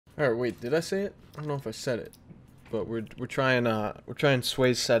Alright, wait, did I say it? I don't know if I said it. But we're trying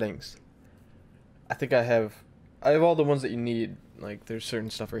Sway's settings. I think I have all the ones that you need. Like there's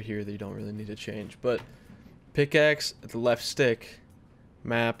certain stuff right here that you don't really need to change. But pickaxe at the left stick,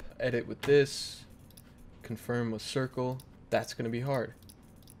 map, edit with this, confirm with circle. That's gonna be hard.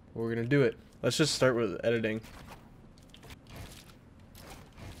 But we're gonna do it. Let's just start with editing.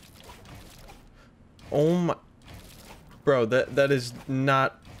 Oh my, bro, that is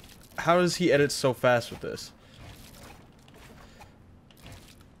not. How does he edit so fast with this?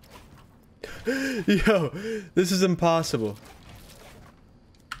 Yo, this is impossible.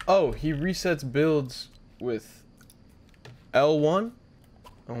 Oh, he resets builds with L1?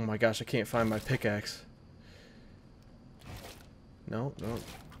 Oh my gosh, I can't find my pickaxe. No.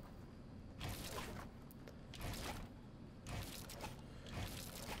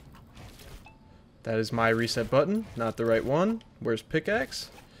 That is my reset button, not the right one. Where's pickaxe?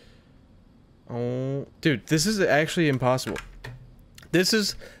 Oh, dude, this is actually impossible.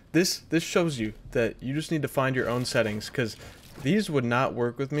 This shows you that you just need to find your own settings, because these would not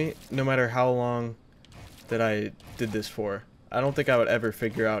work with me no matter how long that I did this for. I don't think I would ever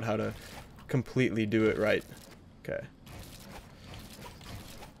figure out how to completely do it right. Okay.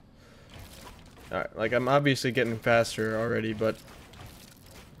 Alright, like I'm obviously getting faster already, but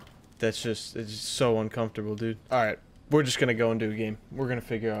it's just so uncomfortable, dude. Alright, we're just gonna go and do a game. We're gonna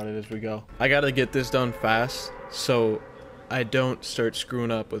figure out it as we go. I gotta get this done fast, so I don't start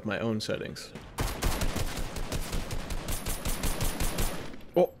screwing up with my own settings.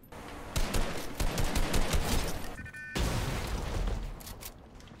 Oh.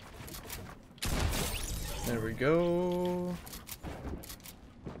 There we go.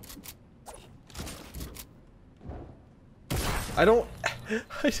 I don't...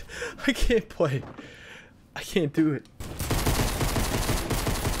 I can't play. I can't do it.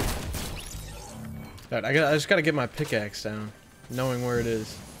 God, I just gotta get my pickaxe down, knowing where it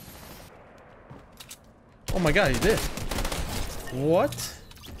is. Oh my god, he did. What?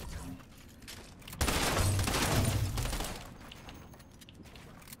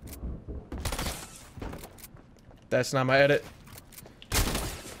 That's not my edit.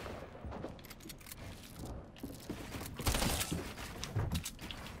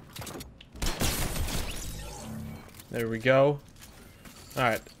 There we go.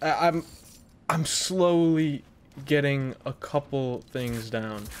 Alright, I'm slowly getting a couple things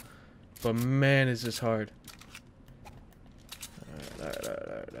down, but man, is this hard.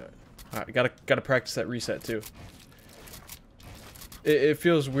 Alright, gotta practice that reset too. It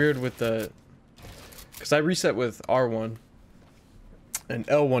feels weird with the, because I reset with R1, and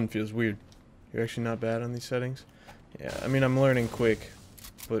L1 feels weird. You're actually not bad on these settings. Yeah, I mean I'm learning quick,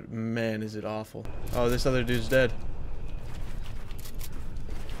 but man, is it awful. Oh, this other dude's dead.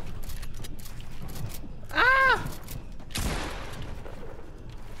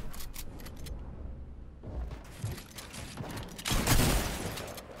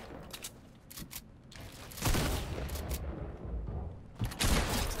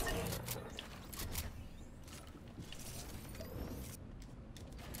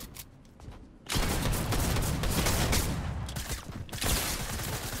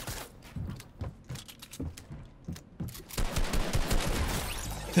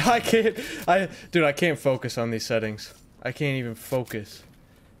 Dude, I can't focus on these settings. I can't even focus.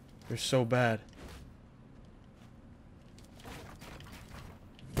 They're so bad.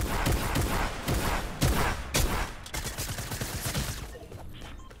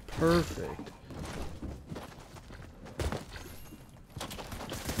 Perfect.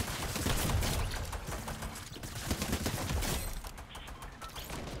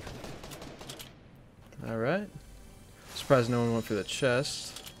 All right. Surprised no one went for the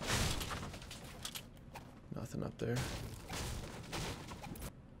chest. Nothing up there.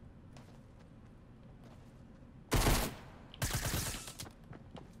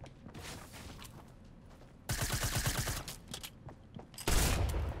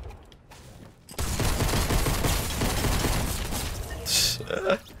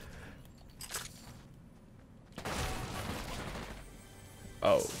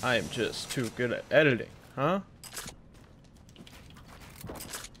 Oh, I am just too good at editing, huh?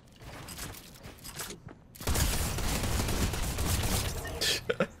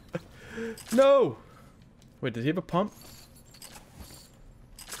 No! Wait, did he have a pump?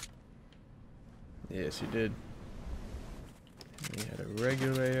 Yes, he did. He had a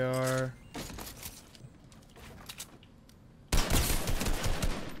regular AR.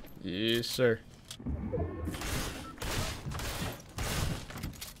 Yes, sir.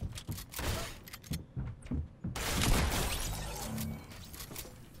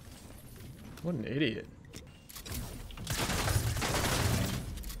 What an idiot.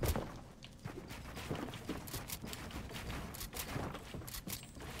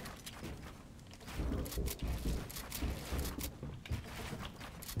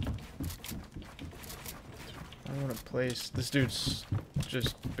 I want to place. This dude's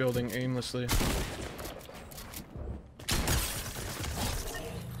just building aimlessly.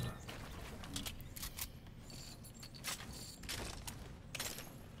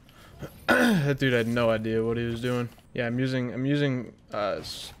 That dude had no idea what he was doing. Yeah, I'm using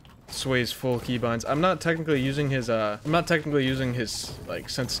Sway's full keybinds. I'm not technically using his like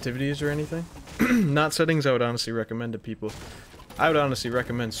sensitivities or anything. Not settings I would honestly recommend to people. I would honestly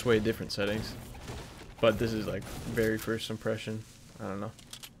recommend Sway different settings. But this is like very first impression. I don't know.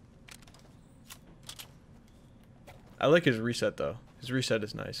 I like his reset though. His reset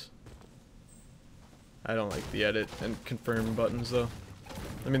is nice. I don't like the edit and confirm buttons though.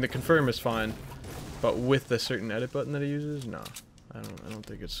 I mean the confirm is fine, but with the certain edit button that he uses, nah. I don't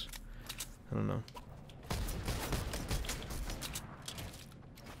think it's, I don't know.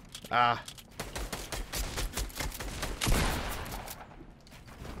 Ah.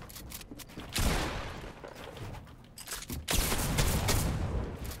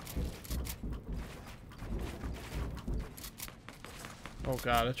 Oh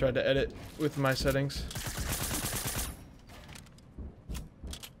god, I tried to edit with my settings.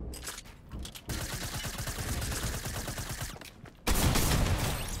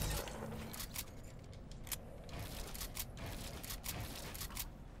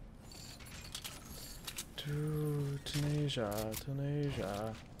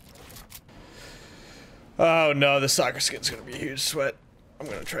 Tunisia. Oh no, the soccer skin's gonna be a huge sweat. I'm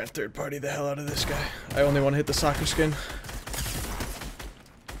gonna try and third party the hell out of this guy. I only want to hit the soccer skin.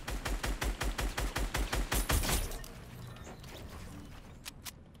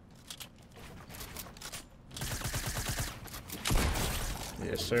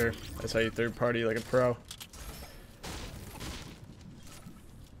 Yes sir, that's how you third party like a pro.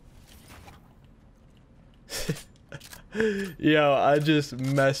 Yo, I just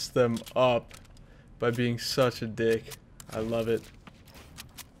messed them up by being such a dick. I love it.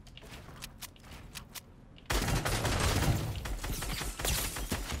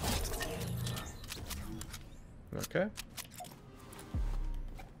 Okay.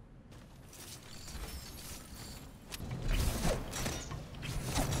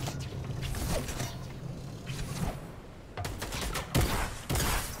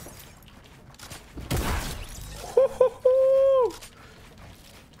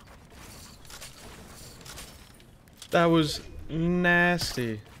 That was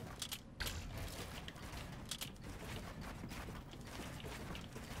nasty.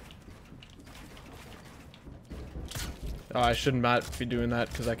 Oh, I should not be doing that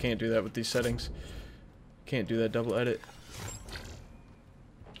because I can't do that with these settings. Can't do that double edit.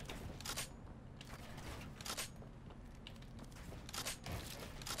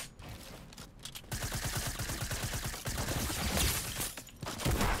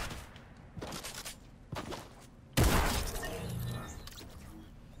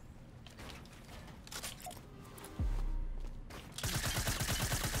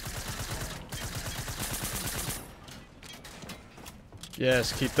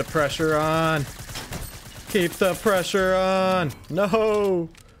 Yes, keep the pressure on. Keep the pressure on. No.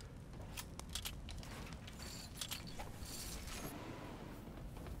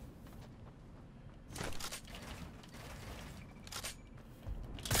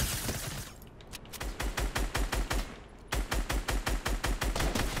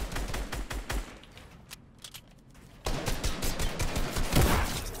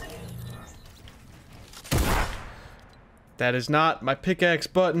 That is not my pickaxe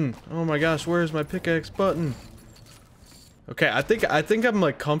button. Oh my gosh, where's my pickaxe button? Okay, I think I'm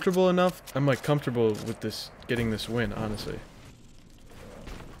like comfortable enough. I'm like comfortable with this, getting this win, honestly.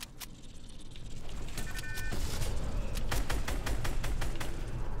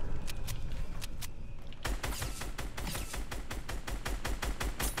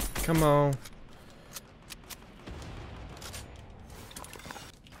 Come on.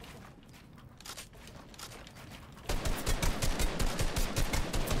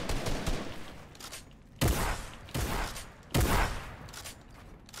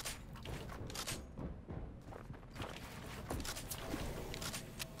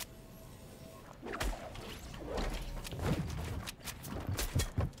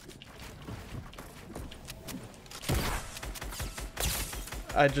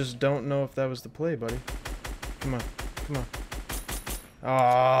 I just don't know if that was the play, buddy. Come on. Come on.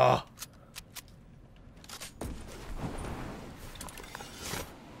 Ah.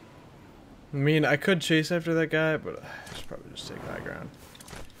 I mean, I could chase after that guy, but I should probably just take high ground.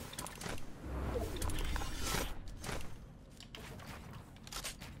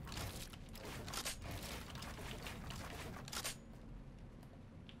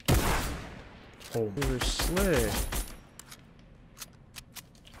 Oh, they're slick.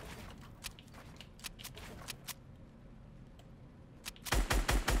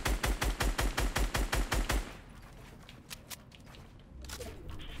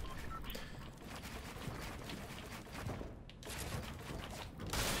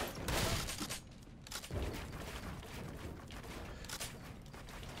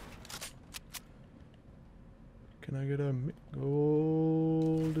 Can I get a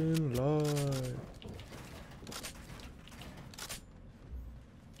golden light?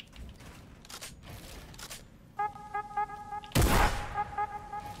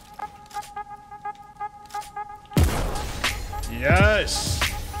 Yes!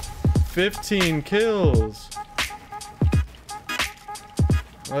 15 kills!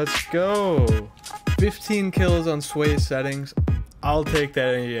 Let's go! 15 kills on Sway settings. I'll take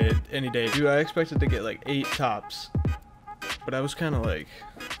that any day. Dude, I expected to get like 8 tops. But I was kind of like...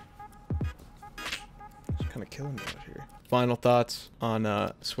 It's kind of killing me out here. Final thoughts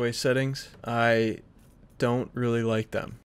on Sway settings. I don't really like them.